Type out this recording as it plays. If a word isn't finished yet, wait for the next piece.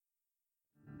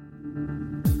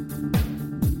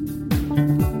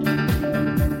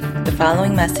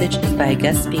following message is by a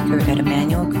guest speaker at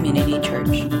Emmanuel Community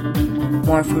Church.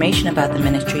 More information about the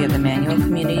ministry of Emmanuel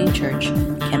Community Church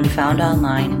can be found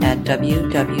online at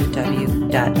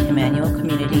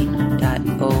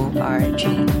www.emmanuelcommunity.org.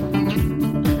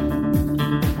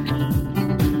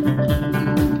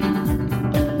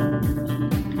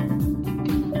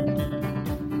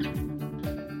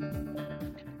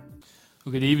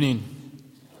 Well, good evening.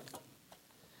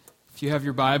 If you have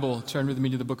your Bible, turn with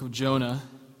me to the book of Jonah.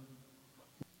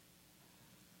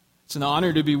 It's an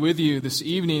honor to be with you this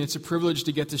evening. It's a privilege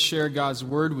to get to share God's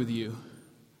Word with you.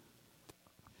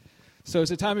 So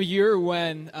it's a time of year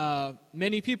when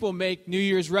many people make New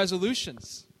Year's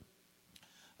resolutions,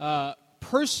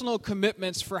 personal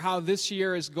commitments for how this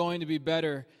year is going to be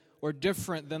better or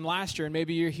different than last year. And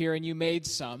maybe you're here and you made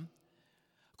some.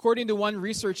 According to one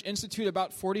research institute,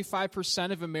 about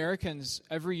 45% of Americans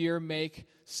every year make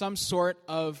some sort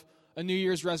of a New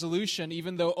Year's resolution,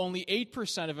 even though only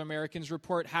 8% of Americans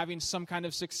report having some kind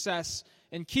of success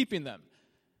in keeping them.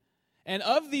 And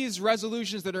of these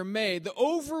resolutions that are made, the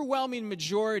overwhelming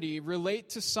majority relate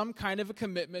to some kind of a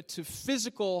commitment to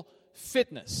physical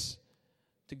fitness,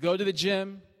 to go to the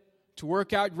gym, to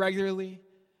work out regularly,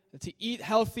 to eat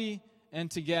healthy,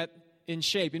 and to get in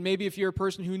shape. And maybe if you're a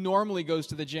person who normally goes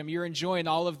to the gym, you're enjoying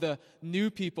all of the new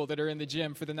people that are in the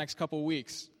gym for the next couple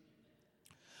weeks.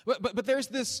 But there's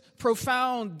this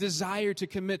profound desire to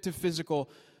commit to physical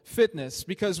fitness,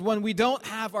 because when we don't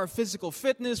have our physical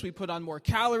fitness, we put on more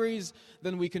calories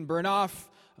than we can burn off.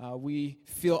 We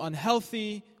feel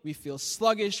unhealthy, we feel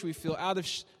sluggish, we feel out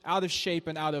of shape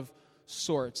and out of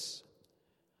sorts.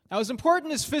 Now, as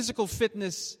important as physical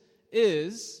fitness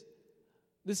is,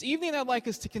 this evening I'd like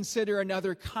us to consider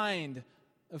another kind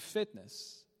of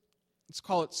fitness. Let's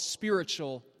call it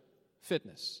spiritual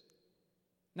fitness.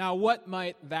 Now, what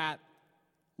might that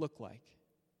look like?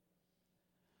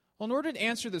 Well, in order to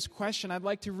answer this question, I'd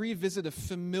like to revisit a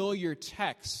familiar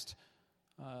text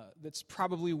that's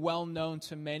probably well known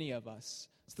to many of us.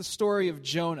 It's the story of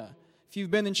Jonah. If you've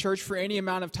been in church for any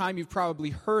amount of time, you've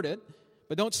probably heard it,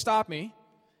 but don't stop me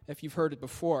if you've heard it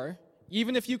before,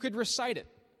 even if you could recite it.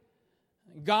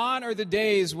 Gone are the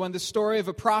days when the story of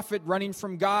a prophet running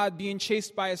from God, being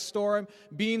chased by a storm,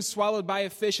 being swallowed by a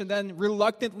fish, and then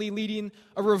reluctantly leading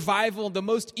a revival in the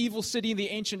most evil city in the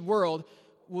ancient world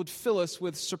would fill us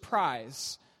with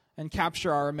surprise and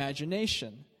capture our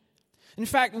imagination. In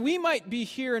fact, we might be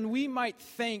here and we might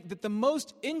think that the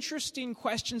most interesting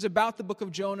questions about the book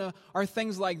of Jonah are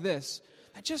things like this.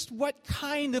 Just what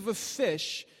kind of a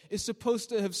fish is supposed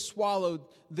to have swallowed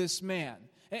this man?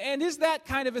 And is that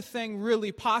kind of a thing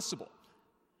really possible?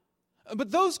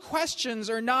 But those questions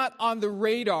are not on the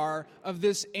radar of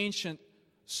this ancient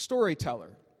storyteller.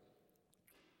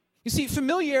 You see,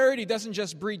 familiarity doesn't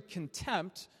just breed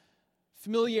contempt.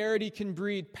 Familiarity can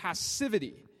breed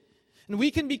passivity. And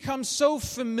we can become so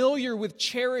familiar with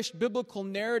cherished biblical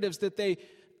narratives that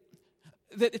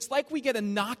it's like we get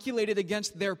inoculated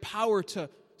against their power to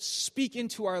speak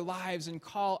into our lives and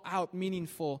call out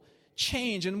meaningful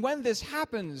change. And when this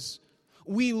happens,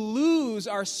 we lose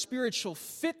our spiritual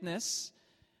fitness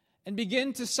and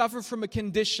begin to suffer from a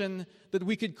condition that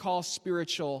we could call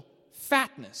spiritual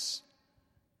fatness.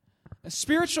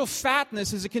 Spiritual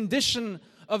fatness is a condition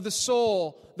of the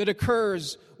soul that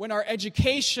occurs when our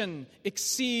education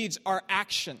exceeds our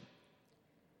action.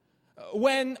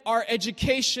 When our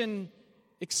education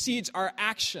exceeds our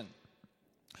action.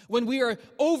 When we are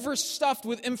overstuffed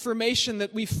with information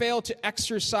that we fail to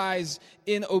exercise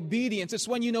in obedience. It's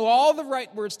when you know all the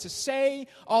right words to say,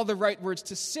 all the right words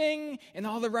to sing, and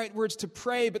all the right words to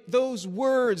pray, but those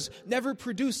words never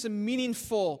produce a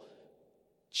meaningful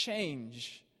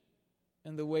change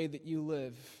in the way that you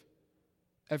live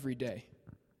every day.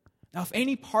 Now, if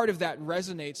any part of that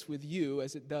resonates with you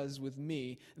as it does with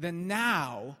me, then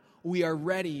now we are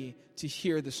ready to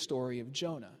hear the story of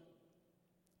Jonah.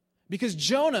 Because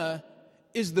Jonah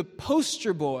is the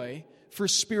poster boy for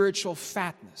spiritual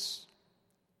fatness.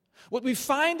 What we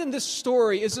find in this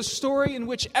story is a story in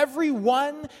which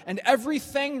everyone and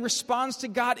everything responds to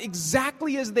God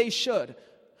exactly as they should,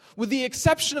 with the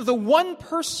exception of the one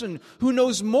person who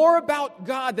knows more about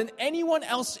God than anyone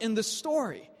else in the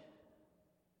story,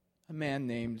 a man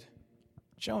named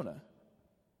Jonah.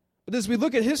 But as we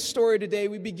look at his story today,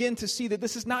 we begin to see that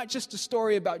this is not just a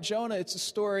story about Jonah, it's a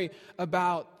story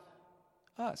about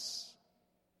us.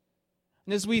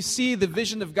 And as we see the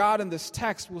vision of God in this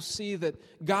text, we'll see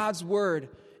that God's word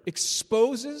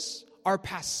exposes our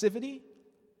passivity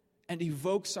and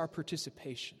evokes our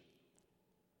participation.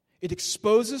 It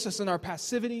exposes us in our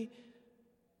passivity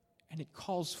and it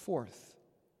calls forth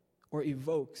or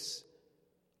evokes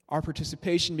our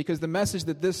participation, because the message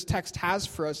that this text has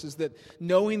for us is that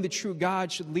knowing the true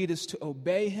God should lead us to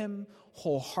obey him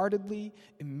wholeheartedly,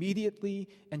 immediately,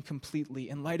 and completely.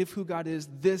 In light of who God is,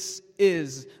 this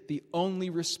is the only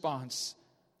response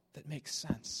that makes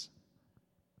sense.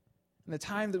 In the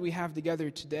time that we have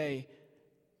together today,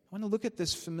 I want to look at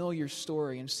this familiar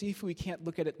story and see if we can't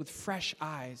look at it with fresh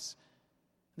eyes,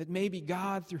 that maybe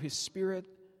God, through his Spirit,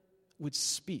 would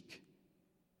speak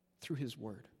through his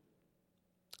word.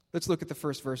 Let's look at the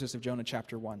first verses of Jonah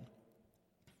chapter 1.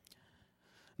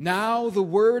 Now the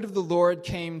word of the Lord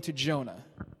came to Jonah,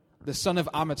 the son of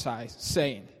Amittai,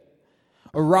 saying,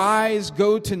 Arise,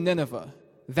 go to Nineveh,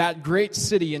 that great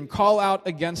city, and call out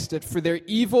against it, for their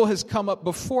evil has come up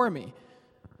before me.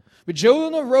 But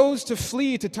Jonah rose to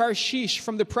flee to Tarshish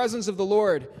from the presence of the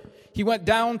Lord. He went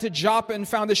down to Joppa and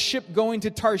found a ship going to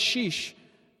Tarshish.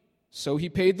 So he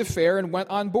paid the fare and went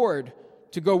on board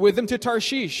to go with him to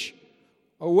Tarshish,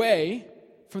 away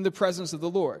from the presence of the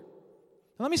Lord.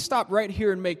 Now, let me stop right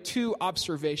here and make two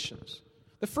observations.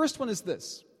 The first one is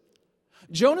this.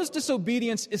 Jonah's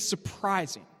disobedience is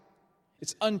surprising.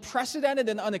 It's unprecedented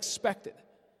and unexpected.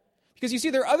 Because you see,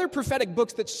 there are other prophetic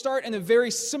books that start in a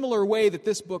very similar way that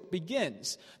this book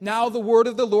begins. Now the word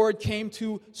of the Lord came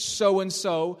to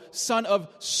so-and-so, son of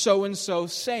so-and-so,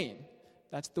 saying.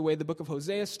 That's the way the book of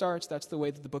Hosea starts. That's the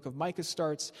way that the book of Micah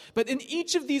starts. But in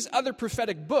each of these other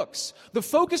prophetic books, the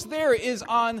focus there is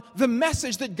on the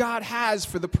message that God has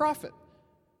for the prophet.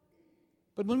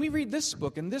 But when we read this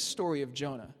book and this story of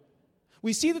Jonah,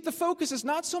 we see that the focus is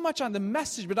not so much on the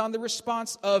message, but on the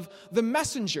response of the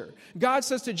messenger. God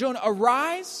says to Jonah,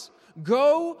 Arise,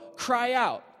 go, cry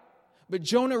out. But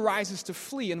Jonah rises to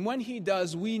flee, and when he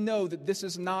does, we know that this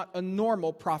is not a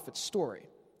normal prophet story.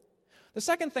 The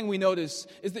second thing we notice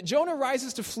is that Jonah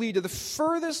rises to flee to the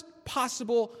furthest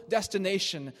possible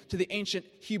destination to the ancient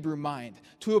Hebrew mind,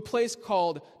 to a place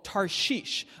called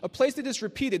Tarshish, a place that is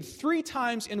repeated 3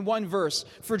 times in one verse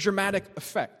for dramatic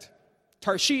effect.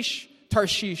 Tarshish,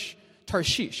 Tarshish,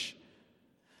 Tarshish.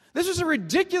 This was a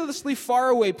ridiculously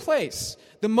faraway place,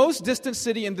 the most distant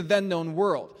city in the then-known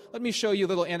world. Let me show you a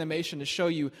little animation to show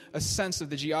you a sense of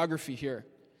the geography here.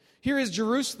 Here is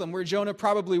Jerusalem, where Jonah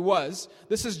probably was.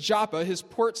 This is Joppa, his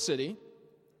port city.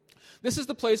 This is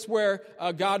the place where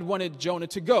God wanted Jonah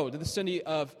to go, to the city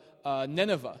of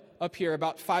Nineveh, up here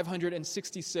about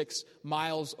 566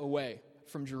 miles away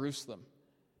from Jerusalem.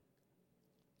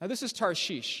 Now this is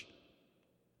Tarshish.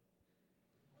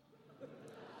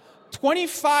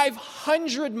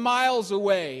 2,500 miles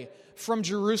away from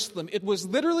Jerusalem. It was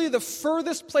literally the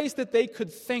furthest place that they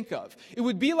could think of. It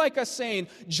would be like us saying,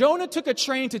 Jonah took a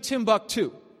train to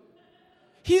Timbuktu.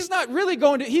 He's not really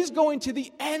he's going to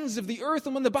the ends of the earth.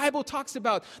 And when the Bible talks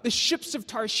about the ships of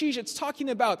Tarshish, it's talking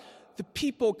about the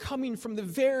people coming from the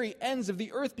very ends of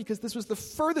the earth, because this was the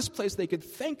furthest place they could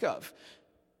think of.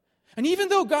 And even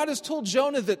though God has told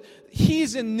Jonah that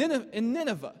he's in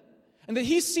Nineveh, and that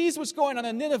he sees what's going on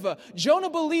in Nineveh, Jonah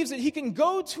believes that he can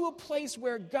go to a place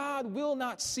where God will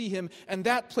not see him, and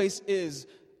that place is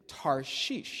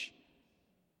Tarshish.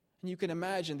 And you can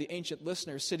imagine the ancient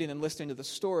listeners sitting and listening to the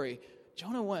story.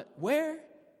 Jonah went, where?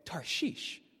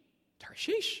 Tarshish.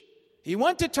 Tarshish? He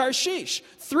went to Tarshish.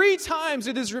 3 times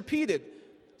it is repeated,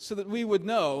 so that we would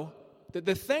know that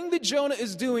the thing that Jonah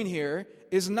is doing here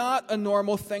is not a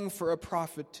normal thing for a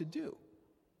prophet to do.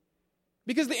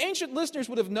 Because the ancient listeners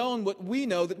would have known what we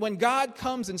know, that when God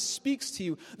comes and speaks to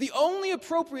you, the only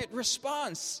appropriate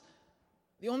response,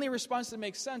 the only response that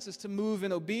makes sense, is to move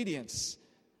in obedience.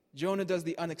 Jonah does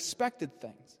the unexpected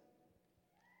things.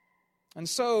 And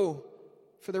so,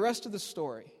 for the rest of the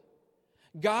story,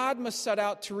 God must set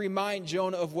out to remind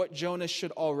Jonah of what Jonah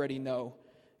should already know,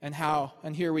 and how.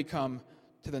 And here we come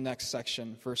to the next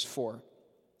section, verse 4.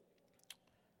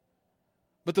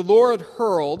 But the Lord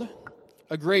hurled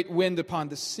a great wind upon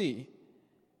the sea,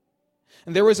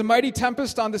 and there was a mighty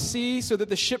tempest on the sea, so that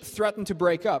the ship threatened to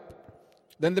break up.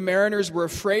 Then the mariners were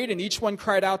afraid, and each one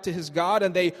cried out to his God,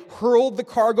 and they hurled the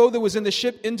cargo that was in the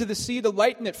ship into the sea to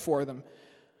lighten it for them.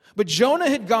 But Jonah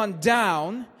had gone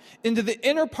down into the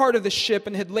inner part of the ship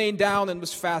and had lain down and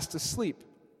was fast asleep.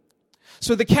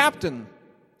 So the captain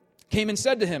came and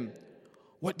said to him,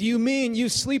 "What do you mean, you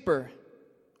sleeper?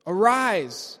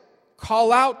 Arise,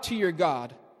 call out to your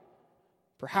God.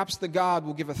 Perhaps the God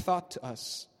will give a thought to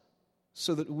us,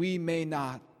 so that we may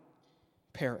not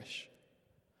perish."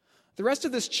 The rest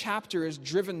of this chapter is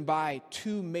driven by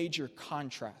 2 major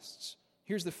contrasts.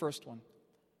 Here's the first one.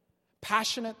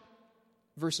 Passionate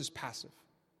versus passive.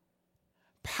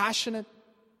 Passionate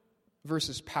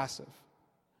versus passive.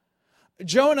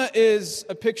 Jonah is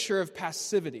a picture of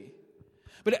passivity.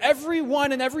 But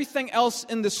everyone and everything else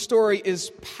in the story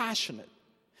is passionate.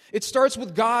 It starts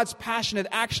with God's passionate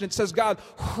action. It says God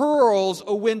hurls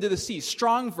a wind to the sea.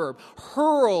 Strong verb.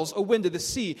 Hurls a wind to the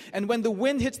sea. And when the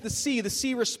wind hits the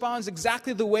sea responds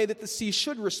exactly the way that the sea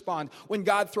should respond when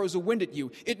God throws a wind at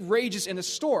you. It rages in a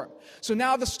storm. So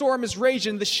now the storm is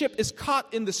raging. The ship is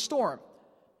caught in the storm.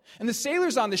 And the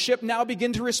sailors on the ship now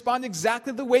begin to respond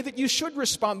exactly the way that you should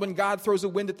respond when God throws a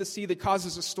wind at the sea that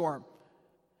causes a storm.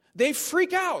 They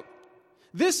freak out.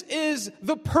 This is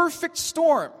the perfect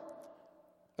storm.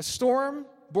 A storm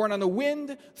born on a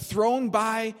wind thrown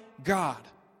by God.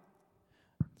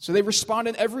 So they respond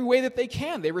in every way that they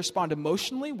can. They respond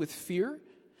emotionally with fear.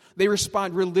 They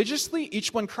respond religiously.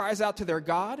 Each one cries out to their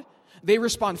God. They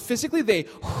respond physically. They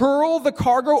hurl the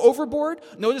cargo overboard.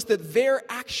 Notice that their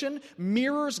action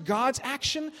mirrors God's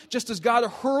action. Just as God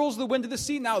hurls the wind to the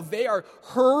sea, now they are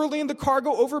hurling the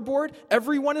cargo overboard.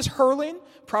 Everyone is hurling,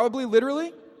 probably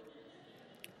literally.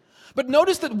 But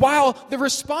notice that while the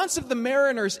response of the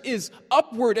mariners is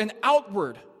upward and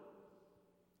outward,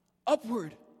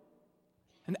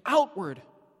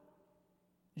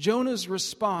 Jonah's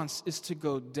response is to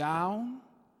go down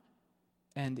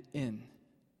and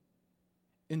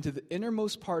into the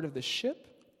innermost part of the ship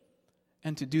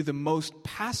and to do the most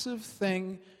passive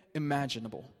thing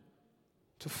imaginable,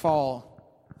 to fall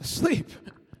asleep.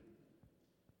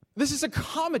 This is a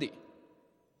comedy.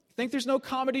 Think there's no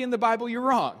comedy in the Bible? You're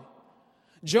wrong.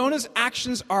 Jonah's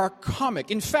actions are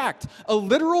comic. In fact, a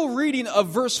literal reading of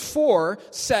verse 4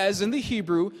 says in the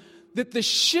Hebrew that the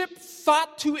ship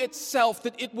thought to itself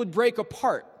that it would break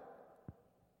apart.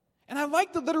 And I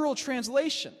like the literal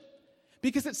translation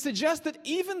because it suggests that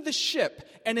even the ship,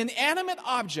 an inanimate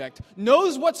object,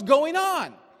 knows what's going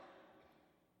on.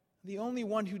 The only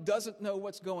one who doesn't know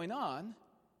what's going on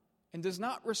and does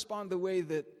not respond the way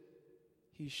that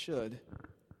he should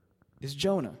is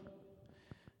Jonah.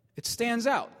 It stands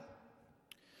out.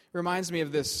 It reminds me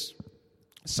of this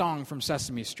song from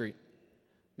Sesame Street.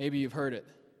 Maybe you've heard it.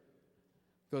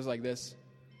 It goes like this.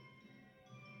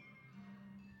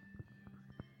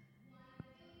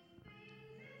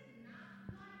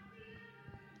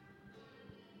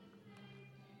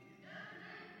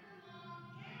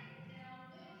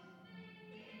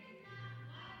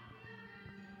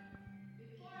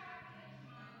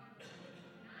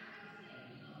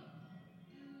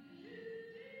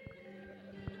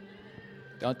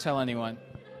 Don't tell anyone.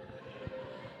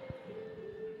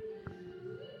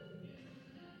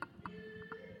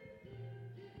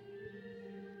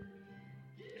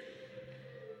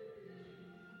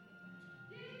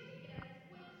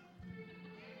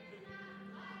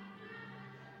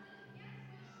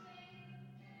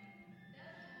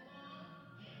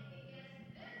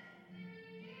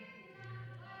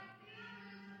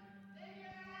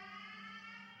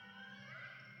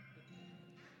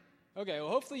 Okay,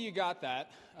 well, hopefully you got that.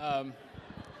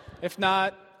 If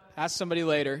not, ask somebody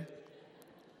later.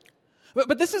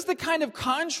 But this is the kind of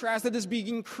contrast that is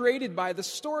being created by the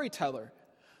storyteller.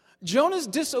 Jonah's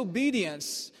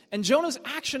disobedience and Jonah's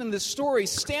action in this story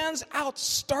stands out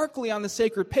starkly on the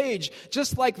sacred page,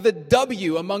 just like the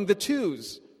W among the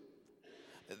twos.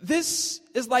 This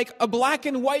is like a black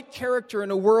and white character in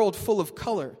a world full of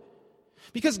color.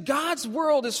 Because God's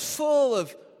world is full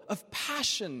of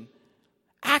passion,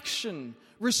 action,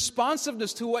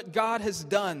 responsiveness to what God has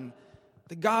done.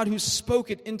 The God who spoke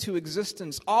it into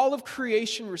existence. All of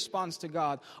creation responds to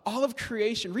God. All of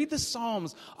creation, read the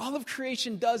Psalms, all of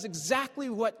creation does exactly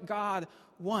what God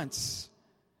wants.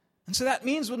 And so that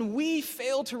means when we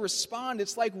fail to respond,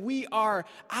 it's like we are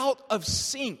out of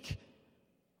sync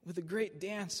with the great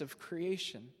dance of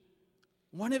creation.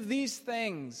 One of these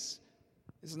things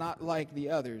is not like the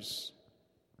others.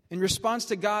 In response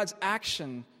to God's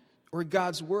action or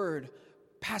God's word,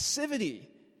 passivity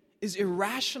is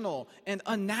irrational and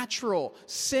unnatural.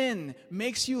 Sin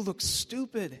makes you look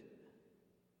stupid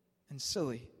and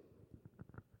silly.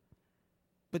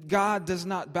 But God does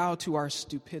not bow to our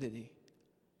stupidity.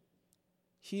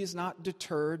 He is not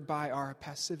deterred by our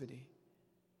passivity.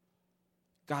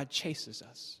 God chases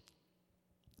us.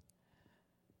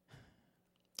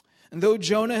 And though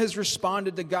Jonah has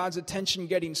responded to God's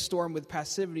attention-getting storm with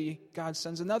passivity, God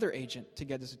sends another agent to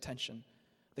get his attention,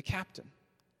 the captain.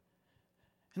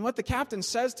 And what the captain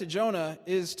says to Jonah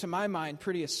is, to my mind,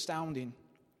 pretty astounding.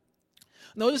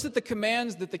 Notice that the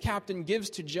commands that the captain gives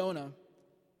to Jonah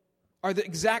are the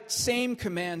exact same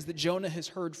commands that Jonah has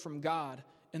heard from God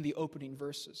in the opening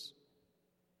verses.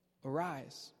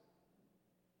 Arise.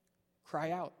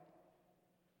 Cry out.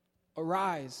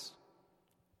 Arise.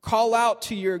 Call out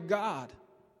to your God.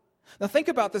 Now think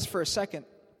about this for a second.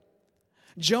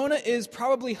 Jonah is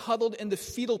probably huddled in the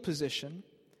fetal position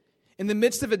in the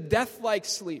midst of a death-like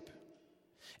sleep.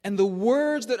 And the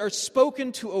words that are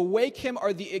spoken to awake him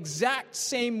are the exact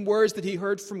same words that he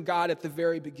heard from God at the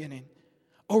very beginning.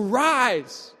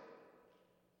 Arise!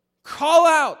 Call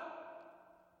out!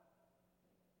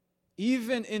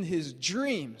 Even in his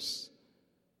dreams,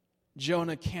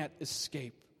 Jonah can't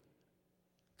escape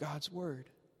God's word.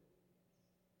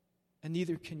 And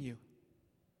neither can you.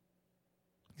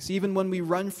 Because even when we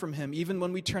run from him, even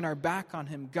when we turn our back on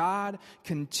him, God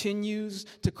continues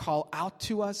to call out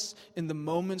to us in the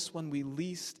moments when we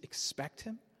least expect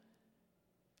him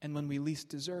and when we least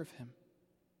deserve him.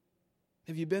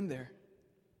 Have you been there?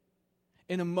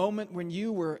 In a moment when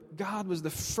God was the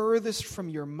furthest from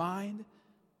your mind,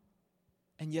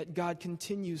 and yet God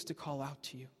continues to call out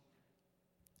to you.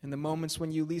 In the moments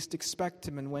when you least expect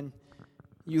him and when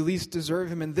you least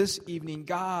deserve him. And this evening,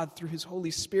 God, through his Holy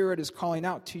Spirit, is calling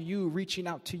out to you, reaching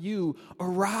out to you.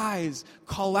 Arise,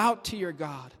 call out to your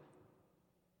God.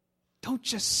 Don't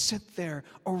just sit there.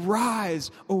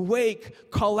 Arise, awake,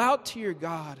 call out to your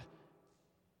God.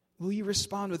 Will you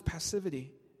respond with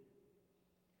passivity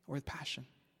or with passion?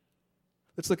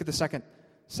 Let's look at the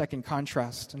second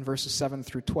contrast in verses 7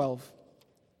 through 12.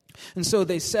 And so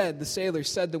the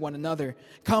sailors said to one another,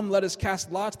 "Come, let us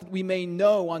cast lots that we may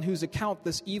know on whose account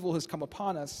this evil has come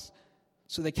upon us."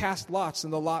 So they cast lots,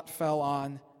 and the lot fell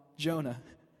on Jonah.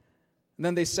 And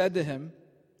then they said to him,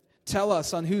 Tell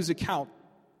us on whose account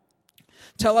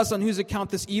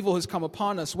this evil has come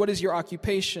upon us. What is your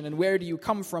occupation, and where do you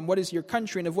come from? What is your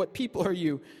country, and of what people are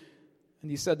you?" And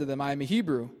he said to them, "I am a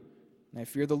Hebrew, and I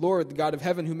fear the Lord, the God of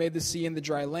heaven, who made the sea and the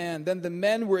dry land." Then the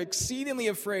men were exceedingly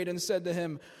afraid and said to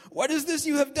him, "What is this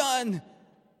you have done?"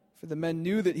 For the men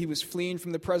knew that he was fleeing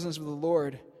from the presence of the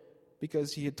Lord,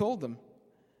 because he had told them.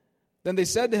 Then they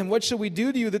said to him, "What shall we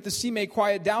do to you that the sea may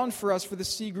quiet down for us?" For the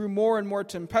sea grew more and more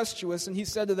tempestuous. And he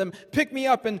said to them, "Pick me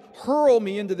up and hurl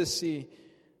me into the sea,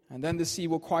 and then the sea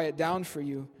will quiet down for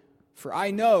you. For I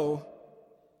know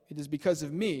it is because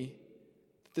of me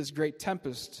that this great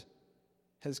tempest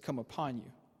has come upon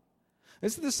you."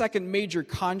 This is the second major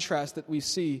contrast that we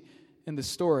see in the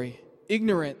story.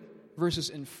 Ignorant versus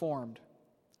informed.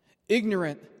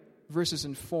 Ignorant versus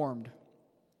informed.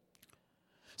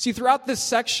 See, throughout this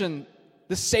section,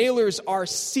 the sailors are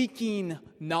seeking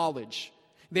knowledge.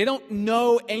 They don't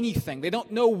know anything. They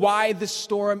don't know why this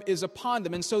storm is upon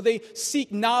them. And so they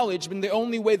seek knowledge in the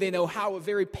only way they know how, a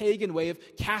very pagan way of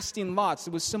casting lots.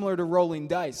 It was similar to rolling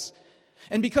dice.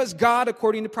 And because God,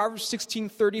 according to Proverbs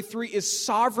 16:33, is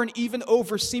sovereign even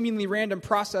over seemingly random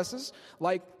processes,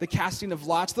 like the casting of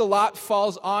lots, the lot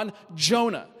falls on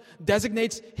Jonah,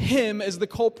 designates him as the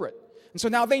culprit. And so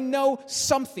now they know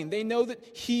something. They know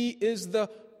that he is the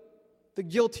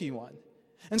guilty one.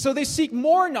 And so they seek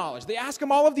more knowledge. They ask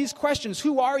him all of these questions.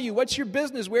 Who are you? What's your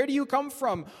business? Where do you come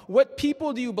from? What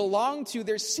people do you belong to?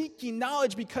 They're seeking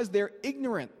knowledge because they're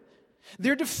ignorant.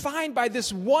 They're defined by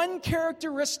this one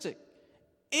characteristic: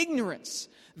 ignorance.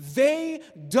 They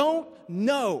don't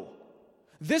know.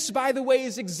 This, by the way,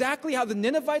 is exactly how the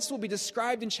Ninevites will be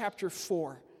described in chapter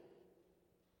 4.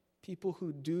 People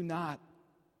who do not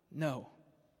know.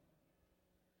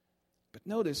 But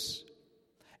notice,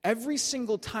 every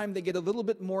single time they get a little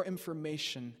bit more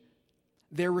information,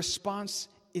 their response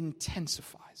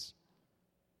intensifies.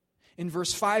 In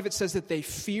verse 5, it says that they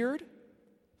feared.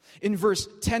 In verse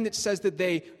 10, it says that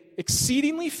they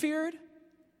exceedingly feared.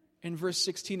 In verse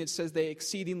 16, it says they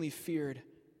exceedingly feared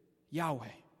Yahweh.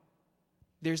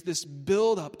 There's this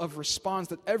buildup of response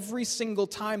that every single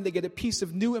time they get a piece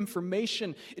of new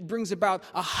information, it brings about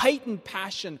a heightened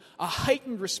passion, a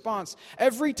heightened response.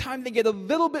 Every time they get a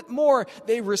little bit more,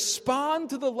 they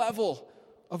respond to the level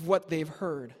of what they've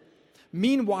heard.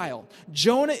 Meanwhile,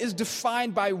 Jonah is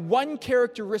defined by one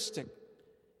characteristic.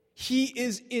 He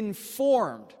is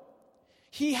informed.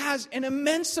 He has an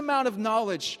immense amount of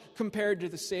knowledge compared to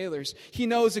the sailors. He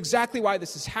knows exactly why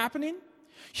this is happening.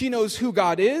 He knows who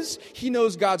God is. He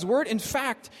knows God's word. In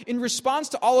fact, in response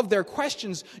to all of their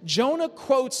questions, Jonah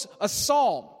quotes a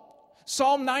psalm.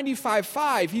 Psalm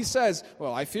 95:5. He says,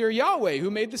 "Well, I fear Yahweh,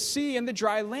 who made the sea and the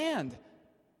dry land."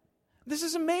 This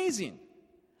is amazing.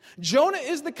 Jonah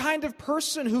is the kind of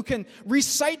person who can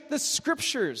recite the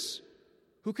scriptures,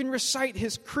 who can recite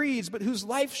his creeds, but whose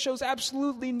life shows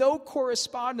absolutely no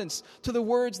correspondence to the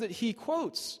words that he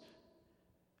quotes.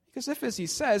 Because if, as he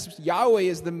says, Yahweh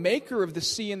is the maker of the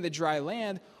sea and the dry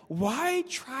land, why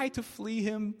try to flee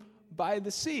him by the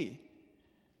sea?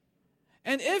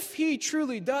 And if he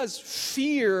truly does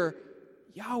fear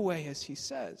Yahweh, as he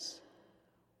says,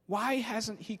 why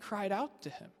hasn't he cried out to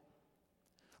him?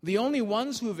 The only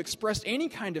ones who have expressed any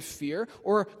kind of fear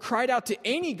or cried out to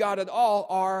any god at all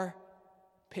are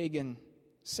pagan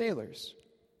sailors.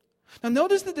 Now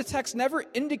notice that the text never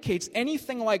indicates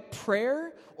anything like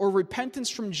prayer or repentance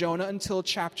from Jonah until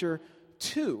chapter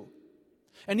 2.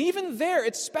 And even there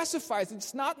it specifies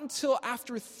it's not until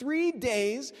after 3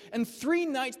 days and 3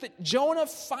 nights that Jonah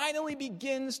finally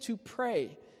begins to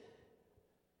pray.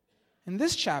 In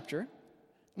this chapter,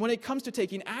 when it comes to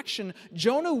taking action,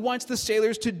 Jonah wants the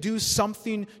sailors to do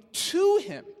something to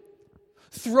him.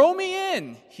 "Throw me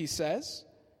in," he says.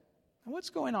 Now, what's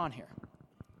going on here?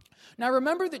 Now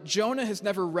remember that Jonah has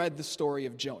never read the story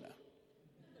of Jonah.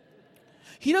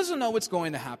 He doesn't know what's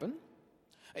going to happen.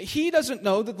 He doesn't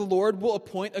know that the Lord will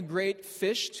appoint a great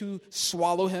fish to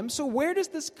swallow him. So where does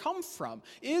this come from?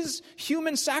 Is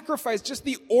human sacrifice just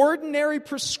the ordinary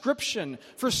prescription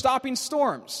for stopping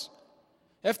storms?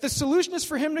 If the solution is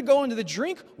for him to go into the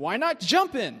drink, why not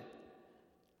jump in?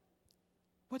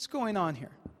 What's going on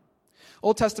here?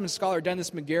 Old Testament scholar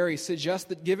Dennis McGarry suggests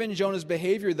that given Jonah's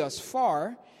behavior thus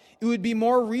far, it would be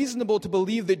more reasonable to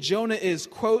believe that Jonah is,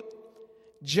 quote,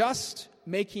 just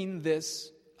making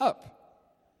this up.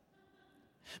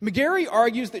 McGarry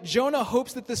argues that Jonah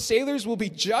hopes that the sailors will be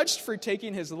judged for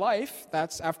taking his life.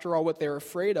 That's, after all, what they're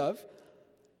afraid of.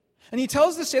 And he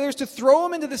tells the sailors to throw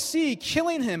him into the sea,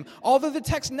 killing him, although the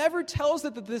text never tells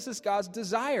that this is God's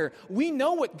desire. We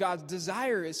know what God's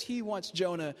desire is. He wants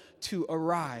Jonah to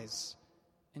arise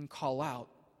and call out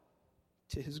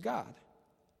to his God.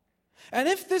 And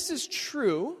if this is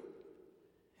true,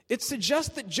 it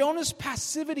suggests that Jonah's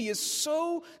passivity is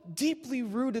so deeply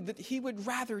rooted that he would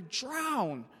rather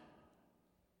drown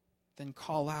than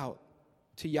call out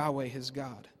to Yahweh his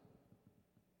God.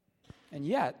 And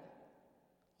yet,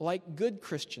 like good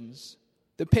Christians,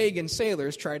 the pagan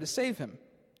sailors try to save him.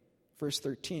 Verse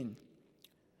 13.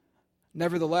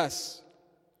 Nevertheless,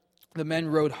 the men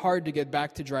rowed hard to get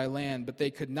back to dry land, but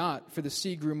they could not, for the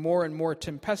sea grew more and more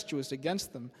tempestuous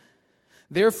against them.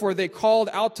 Therefore they called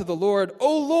out to the Lord,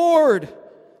 "O Lord,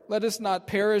 let us not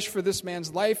perish for this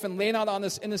man's life, and lay not on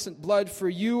us innocent blood, for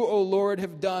you, O Lord,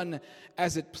 have done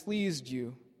as it pleased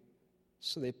you."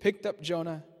 So they picked up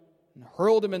Jonah and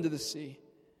hurled him into the sea.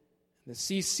 The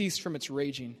sea ceased from its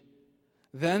raging.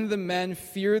 Then the men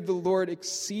feared the Lord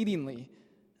exceedingly,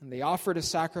 and they offered a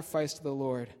sacrifice to the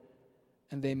Lord,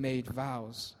 and they made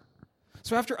vows.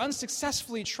 So after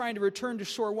unsuccessfully trying to return to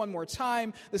shore one more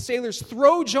time, the sailors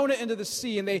throw Jonah into the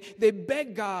sea, and they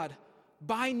beg God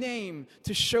by name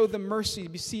to show them mercy.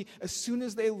 You see, as soon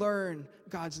as they learn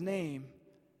God's name,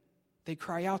 they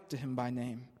cry out to him by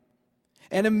name.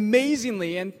 And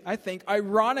amazingly, and I think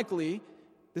ironically,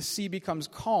 the sea becomes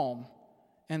calm,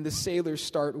 and the sailors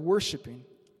start worshiping.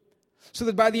 So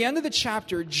that by the end of the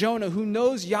chapter, Jonah, who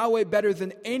knows Yahweh better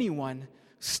than anyone,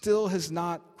 still has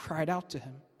not cried out to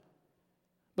him.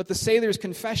 But the sailors'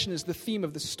 confession is the theme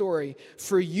of the story.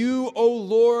 "For you, O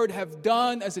Lord, have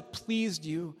done as it pleased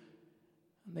you."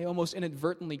 And they almost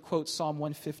inadvertently quote Psalm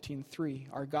 115:3.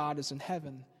 Our God is in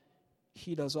heaven.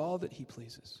 He does all that he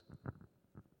pleases.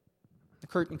 The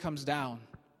curtain comes down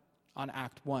on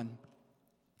Act 1.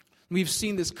 We've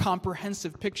seen this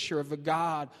comprehensive picture of a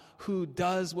God who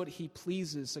does what he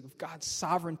pleases, of God's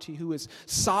sovereignty, who is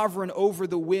sovereign over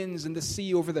the winds and the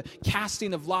sea, over the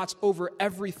casting of lots, over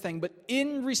everything. But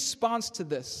in response to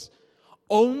this,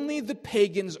 only the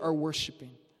pagans are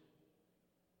worshiping.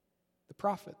 The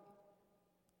prophet,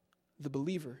 the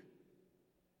believer,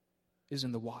 is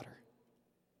in the water.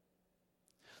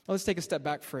 Now let's take a step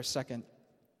back for a second.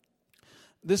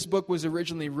 This book was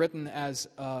originally written as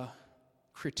a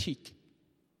critique,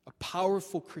 a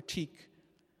powerful critique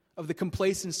of the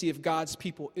complacency of God's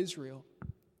people, Israel.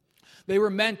 They were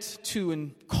meant to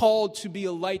and called to be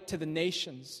a light to the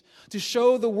nations, to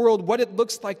show the world what it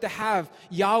looks like to have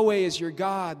Yahweh as your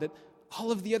God, that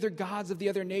all of the other gods of the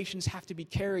other nations have to be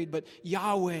carried, but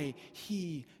Yahweh,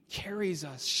 he carries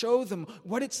us. Show them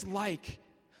what it's like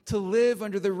to live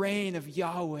under the reign of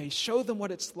Yahweh. Show them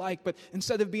what it's like, but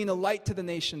instead of being a light to the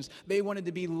nations, they wanted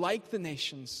to be like the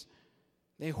nations.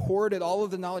 They hoarded all of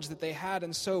the knowledge that they had,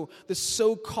 and so the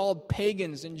so-called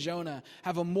pagans in Jonah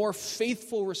have a more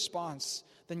faithful response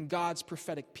than God's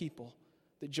prophetic people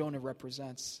that Jonah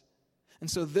represents. And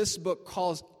so this book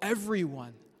calls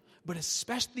everyone, but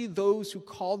especially those who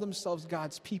call themselves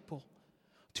God's people,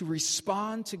 to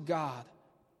respond to God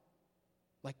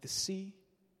like the sea,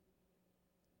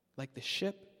 like the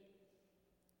ship,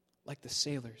 like the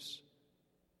sailors,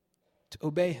 to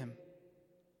obey him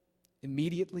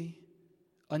immediately,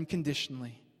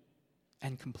 unconditionally,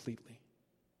 and completely.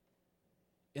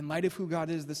 In light of who God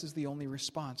is, this is the only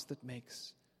response that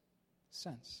makes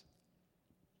sense.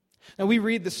 Now, we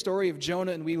read the story of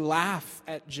Jonah and we laugh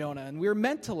at Jonah, and we're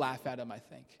meant to laugh at him, I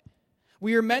think.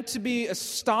 We are meant to be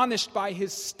astonished by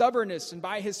his stubbornness and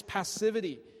by his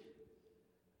passivity.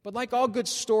 But like all good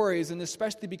stories, and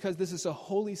especially because this is a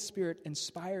Holy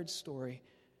Spirit-inspired story,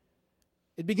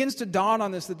 it begins to dawn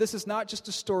on us that this is not just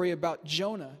a story about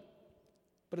Jonah,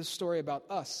 but a story about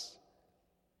us.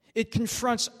 It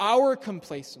confronts our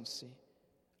complacency,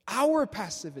 our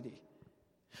passivity.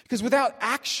 Because without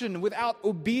action, without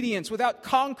obedience, without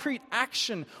concrete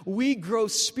action, we grow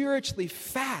spiritually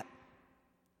fat.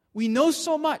 We know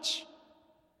so much.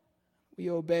 We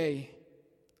obey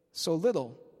so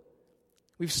little.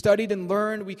 We've studied and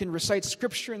learned. We can recite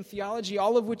scripture and theology,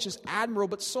 all of which is admirable.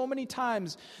 But so many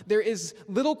times there is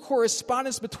little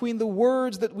correspondence between the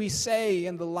words that we say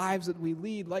and the lives that we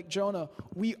lead. Like Jonah,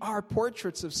 we are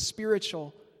portraits of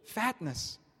spiritual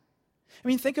fatness. I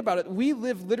mean, think about it. We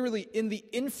live literally in the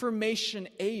information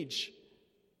age,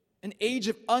 an age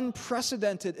of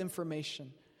unprecedented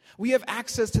information. We have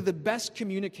access to the best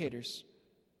communicators.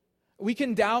 We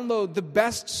can download the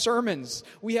best sermons.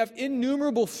 We have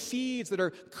innumerable feeds that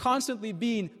are constantly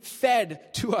being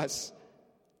fed to us.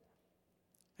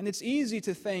 And it's easy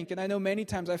to think, and I know many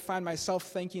times I find myself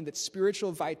thinking that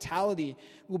spiritual vitality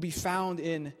will be found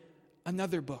in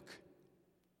another book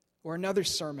or another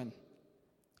sermon,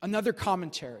 another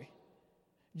commentary.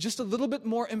 Just a little bit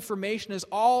more information is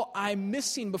all I'm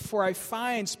missing before I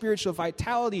find spiritual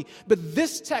vitality. But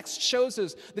this text shows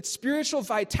us that spiritual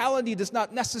vitality does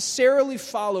not necessarily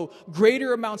follow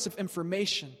greater amounts of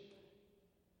information.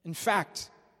 In fact,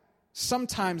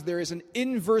 sometimes there is an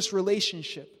inverse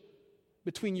relationship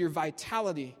between your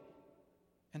vitality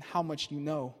and how much you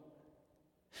know.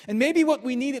 And maybe what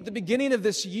we need at the beginning of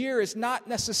this year is not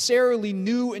necessarily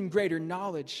new and greater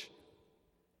knowledge.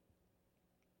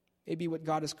 Maybe what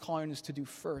God is calling us to do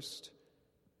first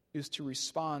is to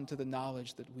respond to the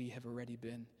knowledge that we have already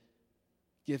been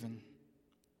given.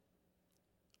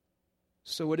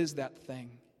 So what is that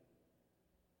thing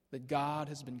that God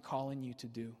has been calling you to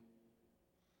do,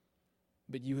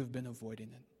 but you have been avoiding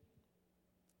it?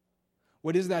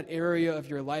 What is that area of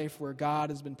your life where God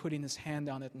has been putting his hand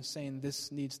on it and saying,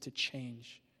 this needs to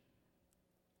change,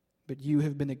 but you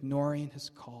have been ignoring his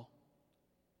call?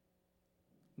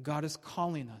 God is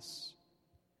calling us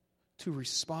to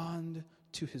respond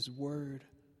to his word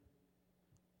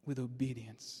with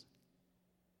obedience.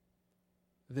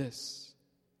 This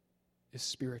is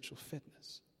spiritual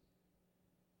fitness.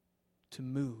 To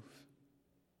move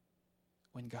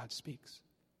when God speaks.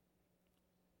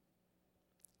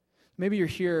 Maybe you're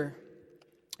here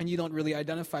and you don't really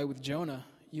identify with Jonah.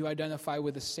 You identify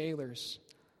with the sailors.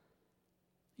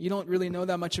 You don't really know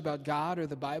that much about God or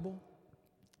the Bible.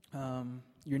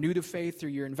 You're new to faith or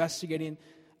you're investigating.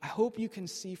 I hope you can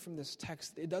see from this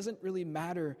text, it doesn't really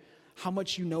matter how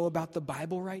much you know about the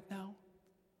Bible right now.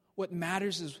 What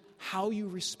matters is how you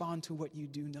respond to what you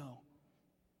do know.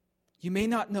 You may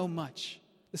not know much.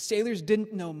 The sailors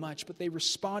didn't know much, but they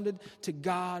responded to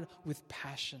God with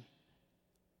passion.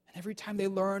 And every time they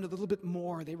learned a little bit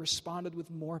more, they responded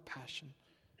with more passion.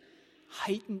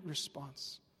 Heightened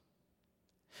response.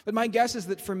 But my guess is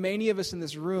that for many of us in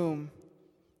this room,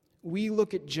 we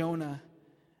look at Jonah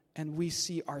and we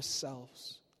see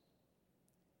ourselves.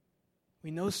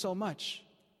 We know so much.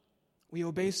 We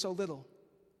obey so little.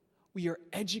 We are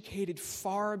educated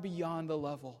far beyond the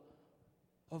level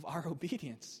of our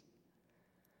obedience.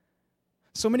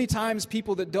 So many times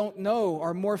people that don't know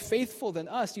are more faithful than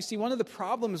us. You see, one of the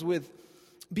problems with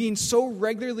being so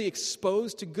regularly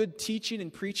exposed to good teaching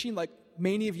and preaching, like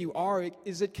many of you are,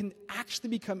 is it can actually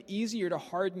become easier to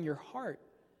harden your heart.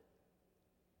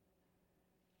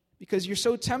 Because you're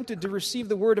so tempted to receive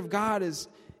the Word of God as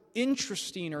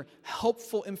interesting or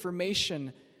helpful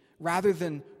information rather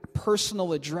than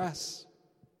personal address.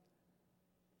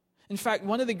 In fact,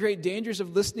 one of the great dangers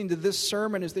of listening to this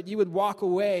sermon is that you would walk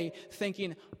away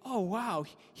thinking, oh wow,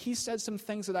 he said some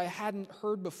things that I hadn't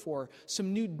heard before,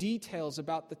 some new details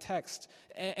about the text,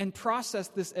 and process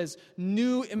this as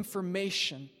new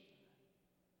information.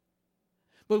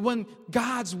 But when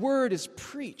God's Word is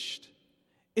preached,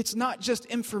 it's not just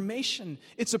information,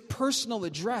 it's a personal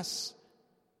address.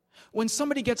 When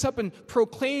somebody gets up and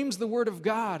proclaims the Word of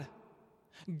God,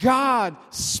 God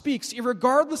speaks,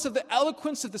 regardless of the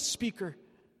eloquence of the speaker.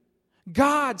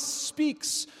 God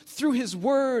speaks through His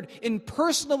Word in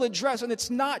personal address, and it's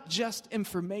not just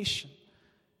information.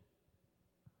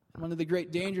 One of the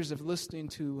great dangers of listening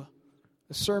to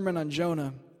a sermon on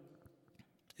Jonah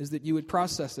is that you would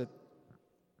process it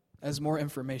as more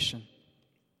information.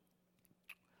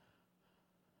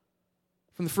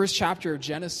 From the first chapter of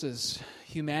Genesis,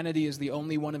 humanity is the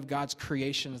only one of God's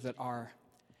creations that are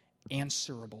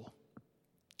answerable.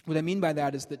 What I mean by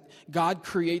that is that God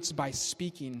creates by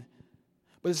speaking,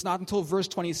 but it's not until verse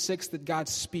 26 that God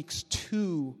speaks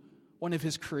to one of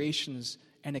his creations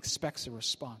and expects a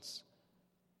response.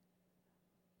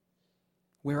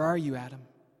 Where are you, Adam?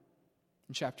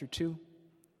 In chapter 2.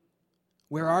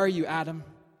 Where are you, Adam?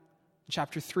 In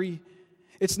chapter 3.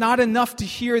 It's not enough to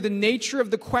hear. The nature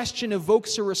of the question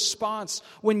evokes a response.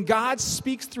 When God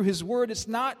speaks through his word, it's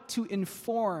not to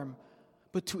inform,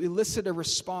 but to elicit a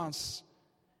response.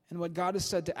 And what God has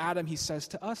said to Adam, he says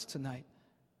to us tonight.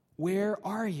 Where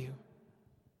are you?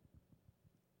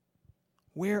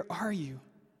 Where are you?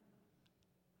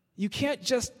 You can't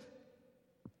just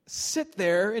sit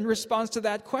there in response to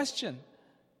that question.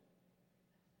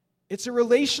 It's a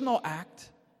relational act,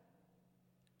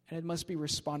 and it must be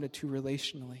responded to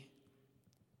relationally.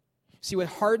 See, what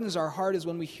hardens our heart is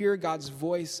when we hear God's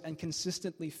voice and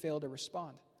consistently fail to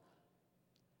respond.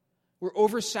 We're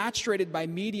oversaturated by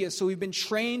media, so we've been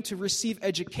trained to receive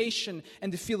education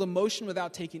and to feel emotion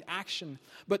without taking action.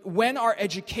 But when our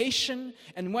education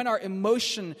and when our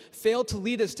emotion fail to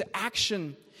lead us to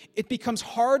action, it becomes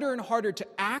harder and harder to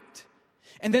act,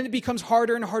 and then it becomes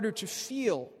harder and harder to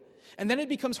feel, and then it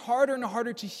becomes harder and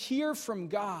harder to hear from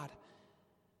God.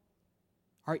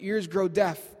 Our ears grow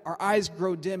deaf, our eyes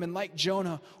grow dim, and like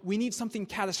Jonah, we need something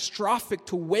catastrophic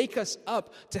to wake us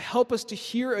up, to help us to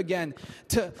hear again,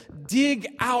 to dig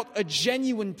out a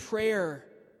genuine prayer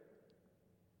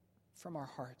from our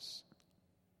hearts.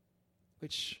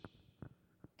 Which,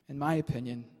 in my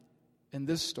opinion, in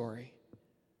this story,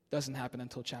 doesn't happen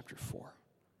until chapter 4.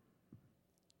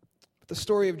 But the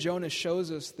story of Jonah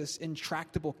shows us this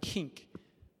intractable kink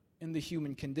in the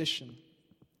human condition.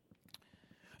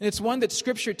 And it's one that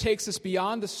Scripture takes us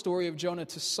beyond the story of Jonah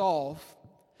to solve.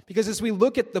 Because as we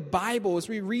look at the Bible, as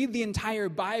we read the entire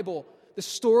Bible, the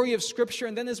story of Scripture,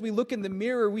 and then as we look in the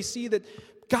mirror, we see that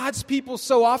God's people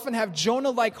so often have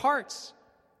Jonah-like hearts.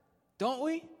 Don't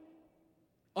we?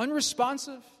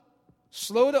 Unresponsive,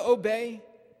 slow to obey,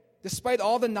 despite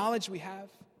all the knowledge we have.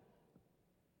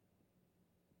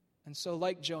 And so,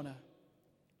 like Jonah,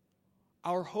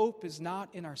 our hope is not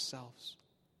in ourselves,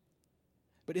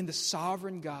 but in the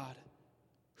sovereign God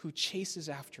who chases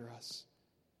after us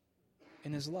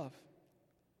in his love.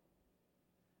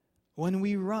 When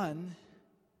we run,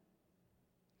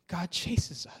 God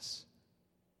chases us.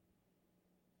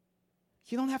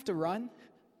 You don't have to run.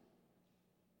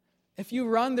 If you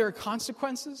run, there are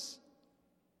consequences.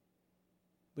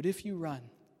 But if you run,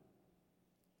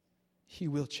 he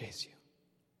will chase you.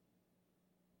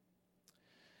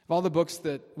 Of all the books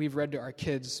that we've read to our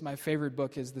kids, my favorite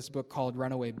book is this book called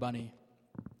Runaway Bunny.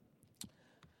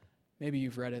 Maybe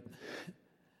you've read it.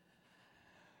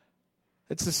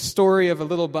 It's the story of a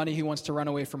little bunny who wants to run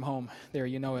away from home. There,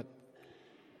 you know it.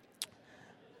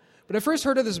 But I first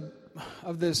heard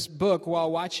of this book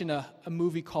while watching a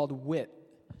movie called Wit.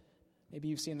 Maybe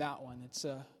you've seen that one. It's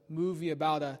a movie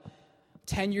about a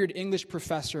tenured English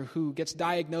professor who gets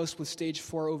diagnosed with stage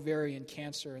 4 ovarian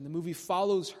cancer. And the movie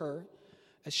follows her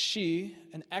as she,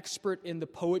 an expert in the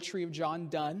poetry of John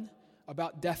Donne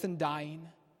about death and dying,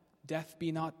 death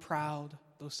be not proud,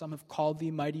 though some have called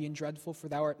thee mighty and dreadful, for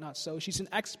thou art not so. She's an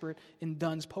expert in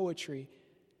Donne's poetry.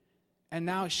 And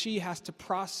now she has to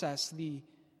process the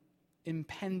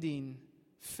impending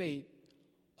fate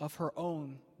of her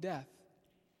own death.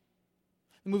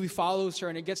 The movie follows her,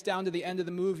 and it gets down to the end of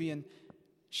the movie, and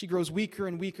she grows weaker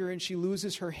and weaker, and she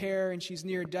loses her hair, and she's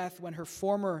near death when her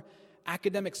former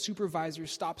academic supervisor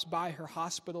stops by her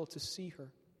hospital to see her.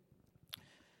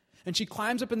 And she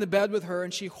climbs up in the bed with her,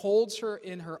 and she holds her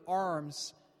in her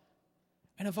arms.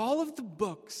 And of all of the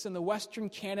books in the Western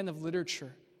canon of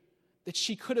literature that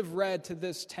she could have read to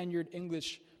this tenured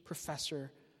English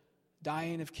professor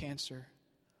dying of cancer,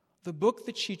 the book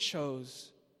that she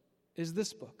chose is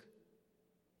this book,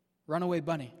 Runaway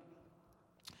Bunny.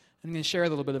 I'm going to share a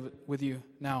little bit of it with you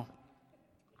now.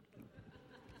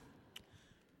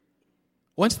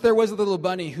 Once there was a little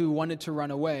bunny who wanted to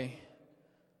run away.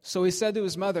 So he said to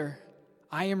his mother,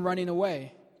 I am running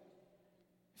away.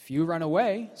 If you run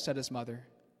away, said his mother,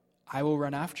 I will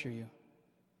run after you,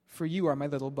 for you are my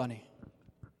little bunny.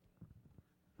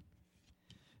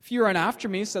 If you run after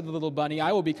me, said the little bunny,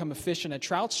 I will become a fish in a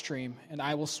trout stream, and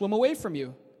I will swim away from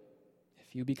you.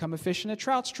 If you become a fish in a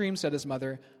trout stream, said his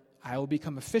mother, I will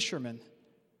become a fisherman,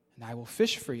 and I will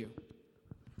fish for you.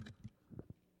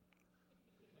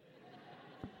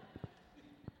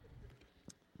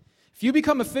 If you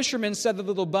become a fisherman, said the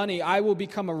little bunny, I will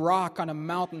become a rock on a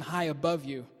mountain high above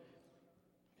you.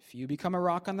 If "If you become a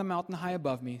rock on the mountain high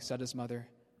above me," said his mother,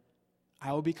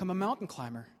 "I will become a mountain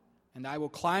climber, and I will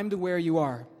climb to where you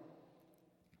are."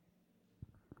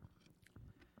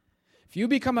 "If you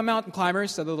become a mountain climber,"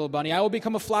 said the little bunny, "I will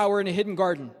become a flower in a hidden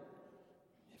garden."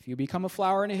 "If you become a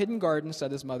flower in a hidden garden,"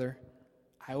 said his mother,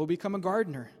 "I will become a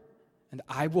gardener, and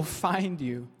I will find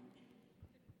you."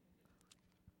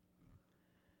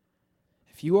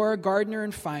 "If you are a gardener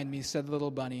and find me," said the little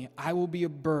bunny, "I will be a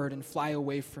bird and fly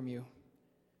away from you."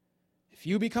 "If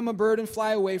you become a bird and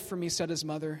fly away from me," said his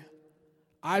mother,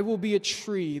 "I will be a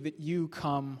tree that you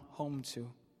come home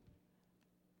to."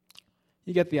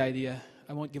 You get the idea.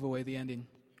 I won't give away the ending.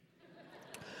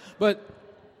 But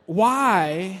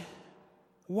why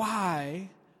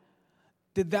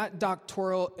did that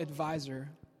doctoral advisor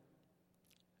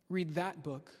read that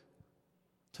book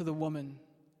to the woman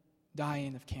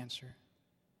dying of cancer?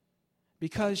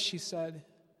 Because, she said,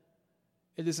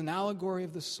 it is an allegory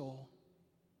of the soul.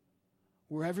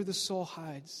 Wherever the soul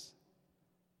hides,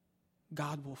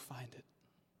 God will find it.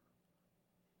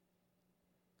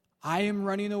 "I am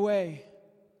running away,"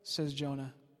 says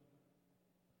Jonah.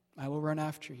 "I will run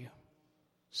after you,"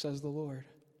 says the Lord.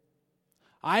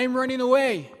 "I am running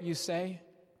away," you say.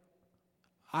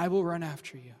 "I will run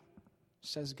after you,"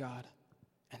 says God.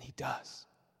 And He does.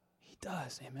 He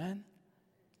does. Amen?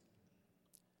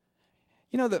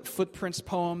 You know the Footprints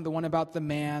poem, the one about the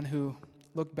man who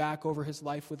looked back over his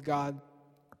life with God?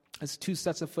 There's 2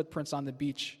 sets of footprints on the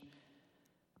beach.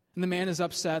 And the man is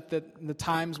upset that the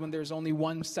times when there's only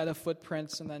 1 set of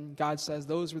footprints, and then God says,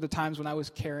 "Those were the times when I was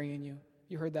carrying you."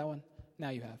 You heard that one? Now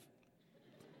you have.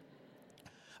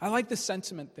 I like the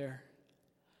sentiment there.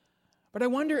 But I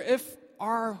wonder if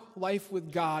our life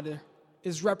with God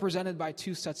is represented by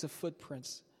 2 sets of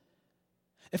footprints.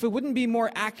 If it wouldn't be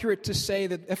more accurate to say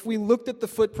that if we looked at the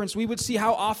footprints, we would see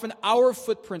how often our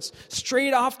footprints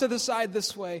strayed off to the side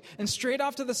this way and strayed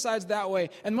off to the sides that way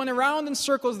and went around in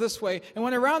circles this way and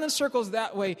went around in circles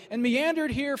that way and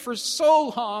meandered here for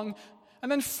so long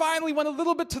and then finally went a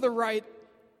little bit to the right,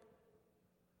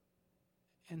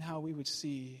 and how we would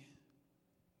see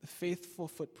the faithful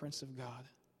footprints of God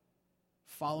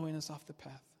following us off the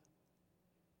path,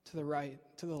 to the right,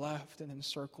 to the left, and in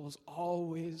circles,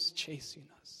 always chasing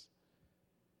us,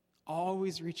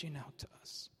 always reaching out to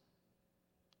us,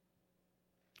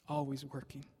 always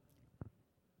working.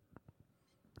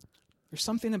 There's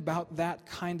something about that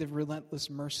kind of relentless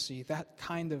mercy, that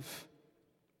kind of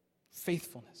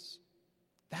faithfulness,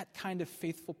 that kind of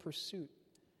faithful pursuit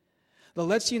that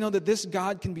lets you know that this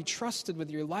God can be trusted with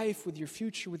your life, with your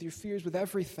future, with your fears, with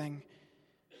everything,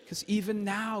 because even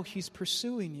now He's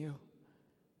pursuing you.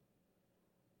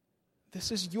 This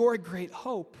is your great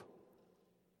hope.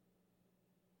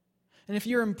 And if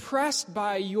you're impressed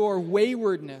by your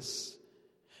waywardness,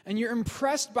 and you're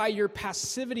impressed by your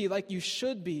passivity like you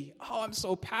should be, "Oh, I'm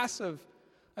so passive.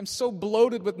 I'm so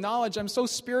bloated with knowledge. I'm so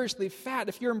spiritually fat."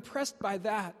 If you're impressed by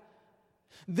that,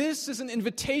 this is an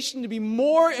invitation to be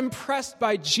more impressed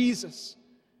by Jesus,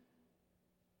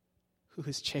 who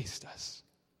has chased us.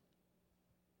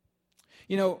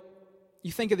 You know,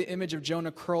 you think of the image of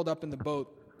Jonah curled up in the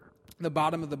boat, the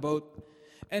bottom of the boat.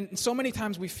 And so many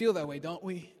times we feel that way, don't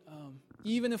we?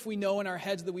 Even if we know in our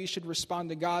heads that we should respond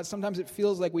to God, sometimes it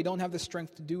feels like we don't have the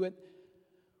strength to do it.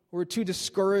 We're too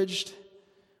discouraged.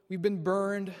 We've been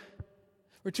burned.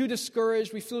 We're too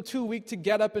discouraged. We feel too weak to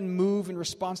get up and move in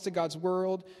response to God's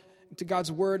word.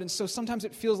 And so sometimes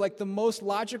it feels like the most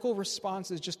logical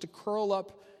response is just to curl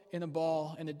up in a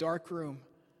ball in a dark room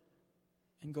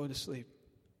and go to sleep.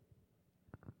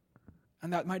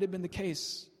 And that might have been the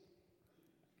case.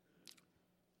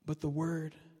 But the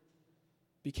Word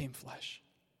became flesh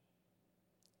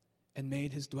and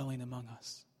made His dwelling among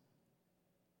us.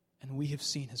 And we have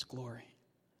seen His glory.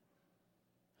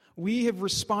 We have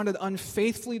responded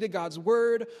unfaithfully to God's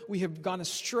Word. We have gone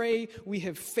astray. We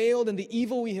have failed in the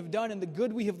evil we have done and the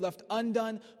good we have left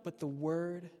undone. But the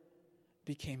Word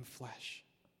became flesh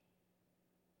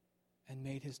and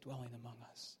made His dwelling among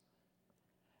us.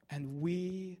 And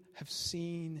we have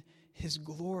seen His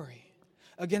glory.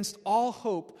 Against all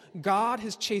hope, God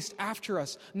has chased after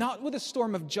us, not with a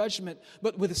storm of judgment,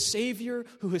 but with a Savior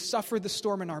who has suffered the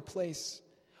storm in our place.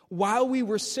 While we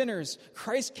were sinners,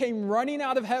 Christ came running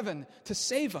out of heaven to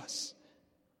save us.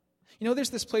 You know,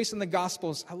 there's this place in the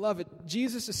Gospels, I love it.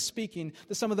 Jesus is speaking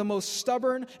to some of the most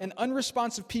stubborn and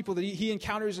unresponsive people that he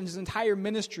encounters in His entire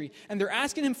ministry. And they're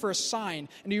asking Him for a sign.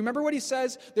 And do you remember what He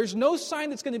says? There's no sign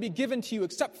that's going to be given to you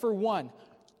except for one.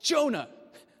 Jonah.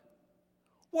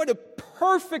 What a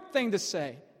perfect thing to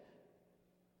say.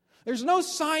 There's no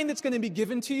sign that's going to be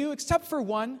given to you except for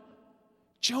one.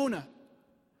 Jonah.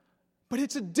 But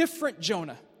it's a different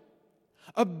Jonah.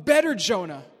 A better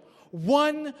Jonah.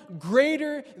 One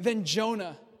greater than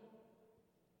Jonah.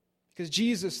 Because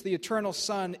Jesus, the eternal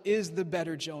Son, is the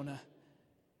better Jonah.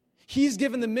 He's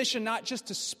given the mission not just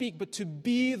to speak, but to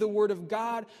be the Word of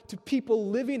God to people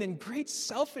living in great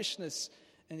selfishness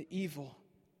and evil.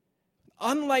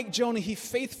 Unlike Jonah, he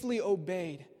faithfully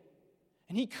obeyed.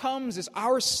 And he comes as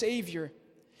our Savior.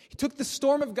 He took the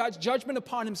storm of God's judgment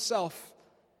upon himself.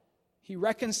 He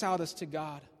reconciled us to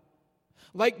God.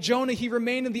 Like Jonah, he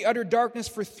remained in the utter darkness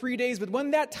for 3 days. But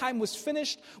when that time was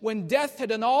finished, when death had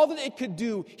done all that it could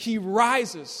do, he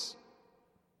rises.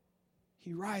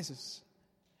 He rises.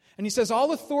 And he says,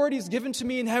 all authority is given to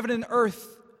me in heaven and earth.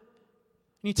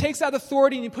 And he takes that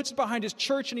authority and he puts it behind his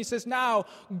church and he says, now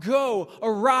go,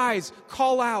 arise,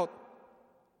 call out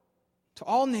to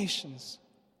all nations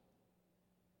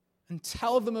and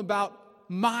tell them about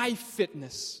my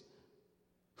fitness,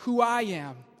 who I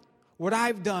am, what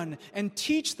I've done, and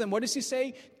teach them, what does he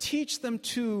say? Teach them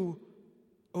to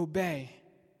obey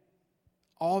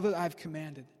all that I've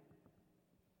commanded.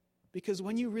 Because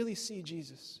when you really see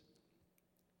Jesus,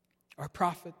 our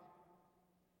prophet,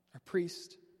 our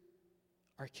priest,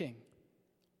 our king,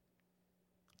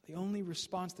 the only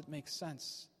response that makes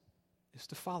sense is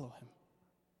to follow him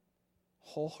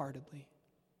wholeheartedly,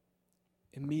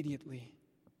 immediately,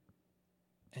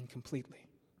 and completely.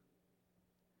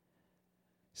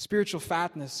 Spiritual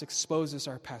fatness exposes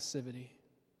our passivity.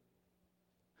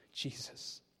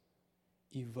 Jesus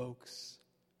evokes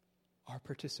our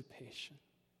participation.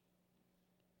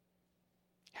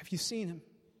 Have you seen him?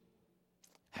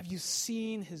 Have you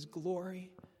seen his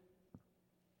glory?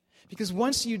 Because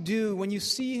once you do, when you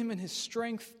see him in his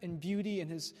strength and beauty and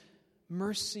his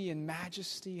mercy and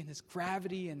majesty and his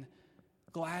gravity and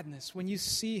gladness, when you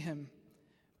see him,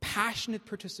 passionate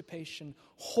participation,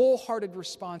 wholehearted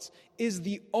response is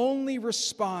the only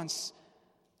response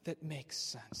that makes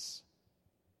sense.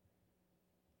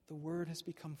 The Word has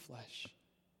become flesh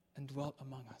and dwelt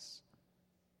among us,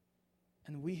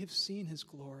 and we have seen his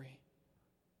glory.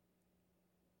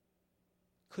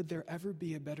 Could there ever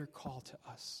be a better call to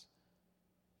us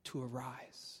to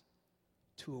arise,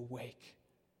 to awake,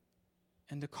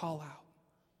 and to call out?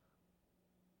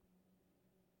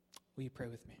 Will you pray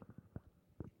with me?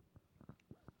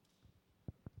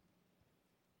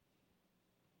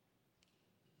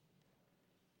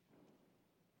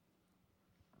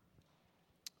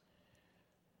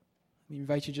 Let me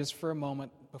invite you just for a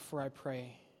moment before I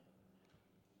pray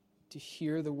to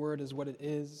hear the Word as what it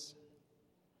is.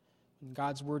 When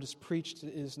God's Word is preached,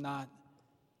 it is not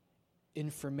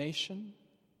information,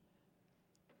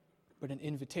 but an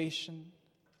invitation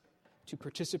to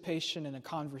participation in a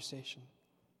conversation.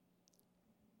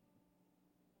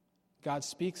 God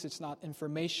speaks, it's not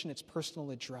information, it's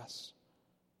personal address.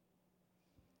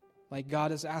 Like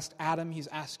God has asked Adam, he's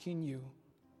asking you,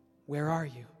 where are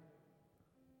you?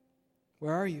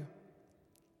 Where are you?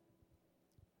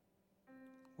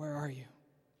 Where are you?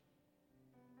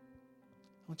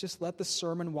 Don't just let the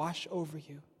sermon wash over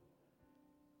you.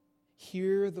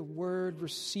 Hear the Word,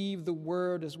 receive the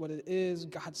Word as what it is,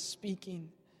 God speaking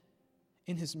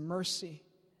in his mercy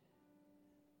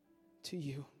to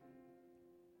you.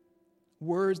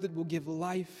 Words that will give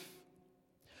life,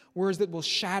 words that will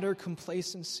shatter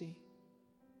complacency,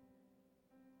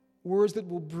 words that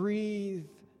will breathe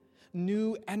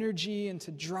new energy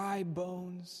into dry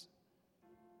bones,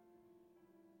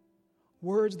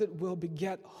 words that will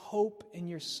beget hope in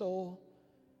your soul,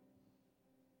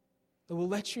 that will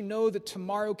let you know that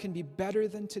tomorrow can be better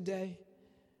than today,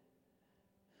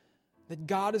 that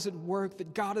God is at work,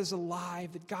 that God is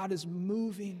alive, that God is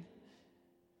moving.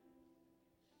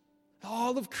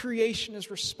 All of creation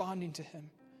is responding to him.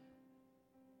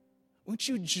 Won't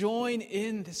you join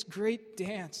in this great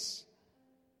dance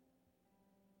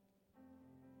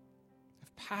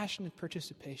of passionate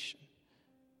participation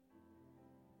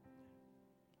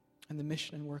in the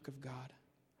mission and work of God?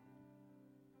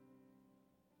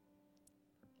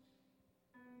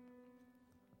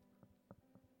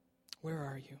 Where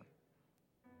are you?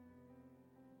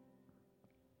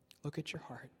 Look at your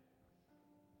heart.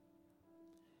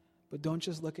 But don't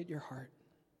just look at your heart.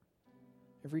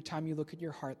 Every time you look at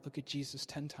your heart, look at Jesus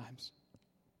 10 times.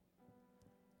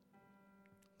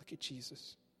 Look at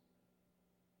Jesus.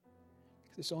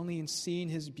 Because it's only in seeing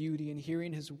his beauty and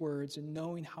hearing his words and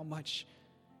knowing how much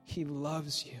he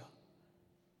loves you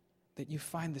that you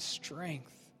find the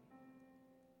strength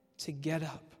to get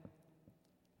up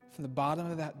from the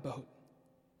bottom of that boat,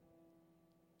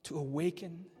 to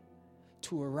awaken,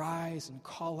 to arise and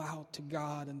call out to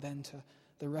God and then to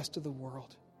the rest of the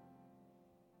world.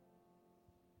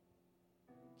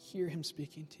 Hear him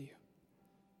speaking to you.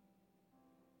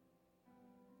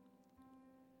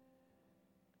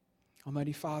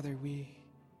 Almighty Father, we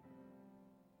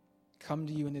come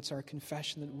to you, and it's our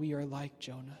confession that we are like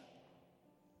Jonah.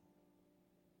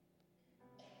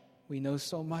 We know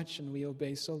so much and we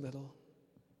obey so little.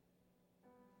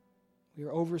 We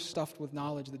are overstuffed with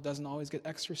knowledge that doesn't always get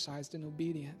exercised in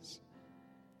obedience.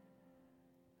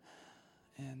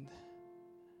 And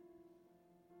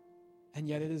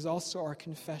yet it is also our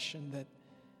confession that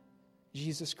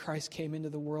Jesus Christ came into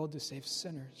the world to save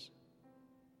sinners.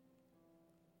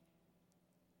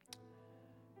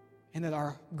 And that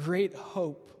our great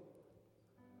hope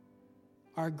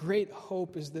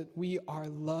is that we are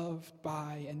loved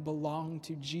by and belong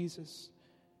to Jesus.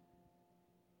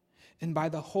 And by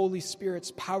the Holy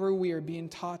Spirit's power, we are being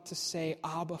taught to say,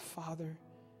 Abba, Father,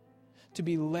 to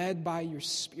be led by your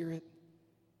Spirit,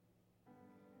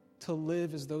 to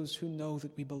live as those who know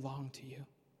that we belong to you.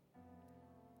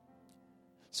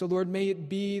 So, Lord, may it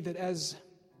be that as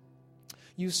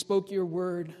you spoke your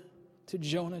word to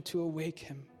Jonah to awake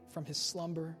him from his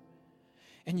slumber,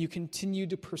 and you continue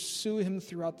to pursue him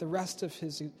throughout the rest of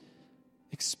his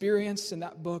experience in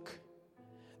that book,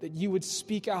 that you would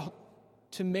speak out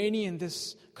to many in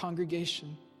this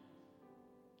congregation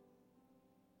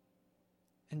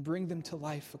and bring them to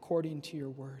life according to your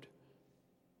word.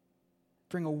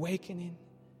 Bring awakening,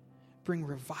 bring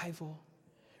revival,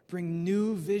 bring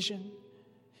new vision,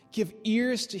 give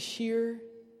ears to hear,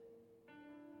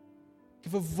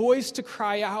 give a voice to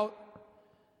cry out.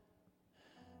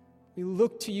 We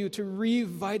look to you to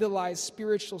revitalize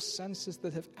spiritual senses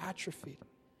that have atrophied.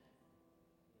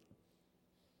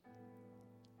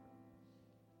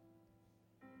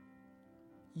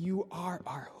 You are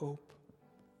our hope.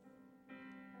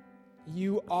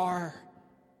 You are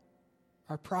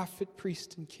our prophet,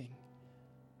 priest, and king.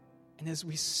 And as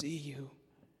we see you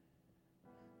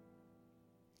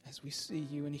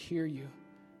and hear you,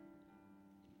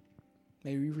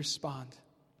 may we respond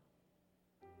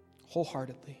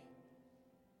wholeheartedly,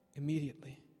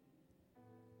 immediately,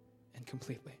 and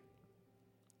completely.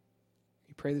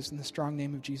 We pray this in the strong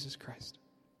name of Jesus Christ.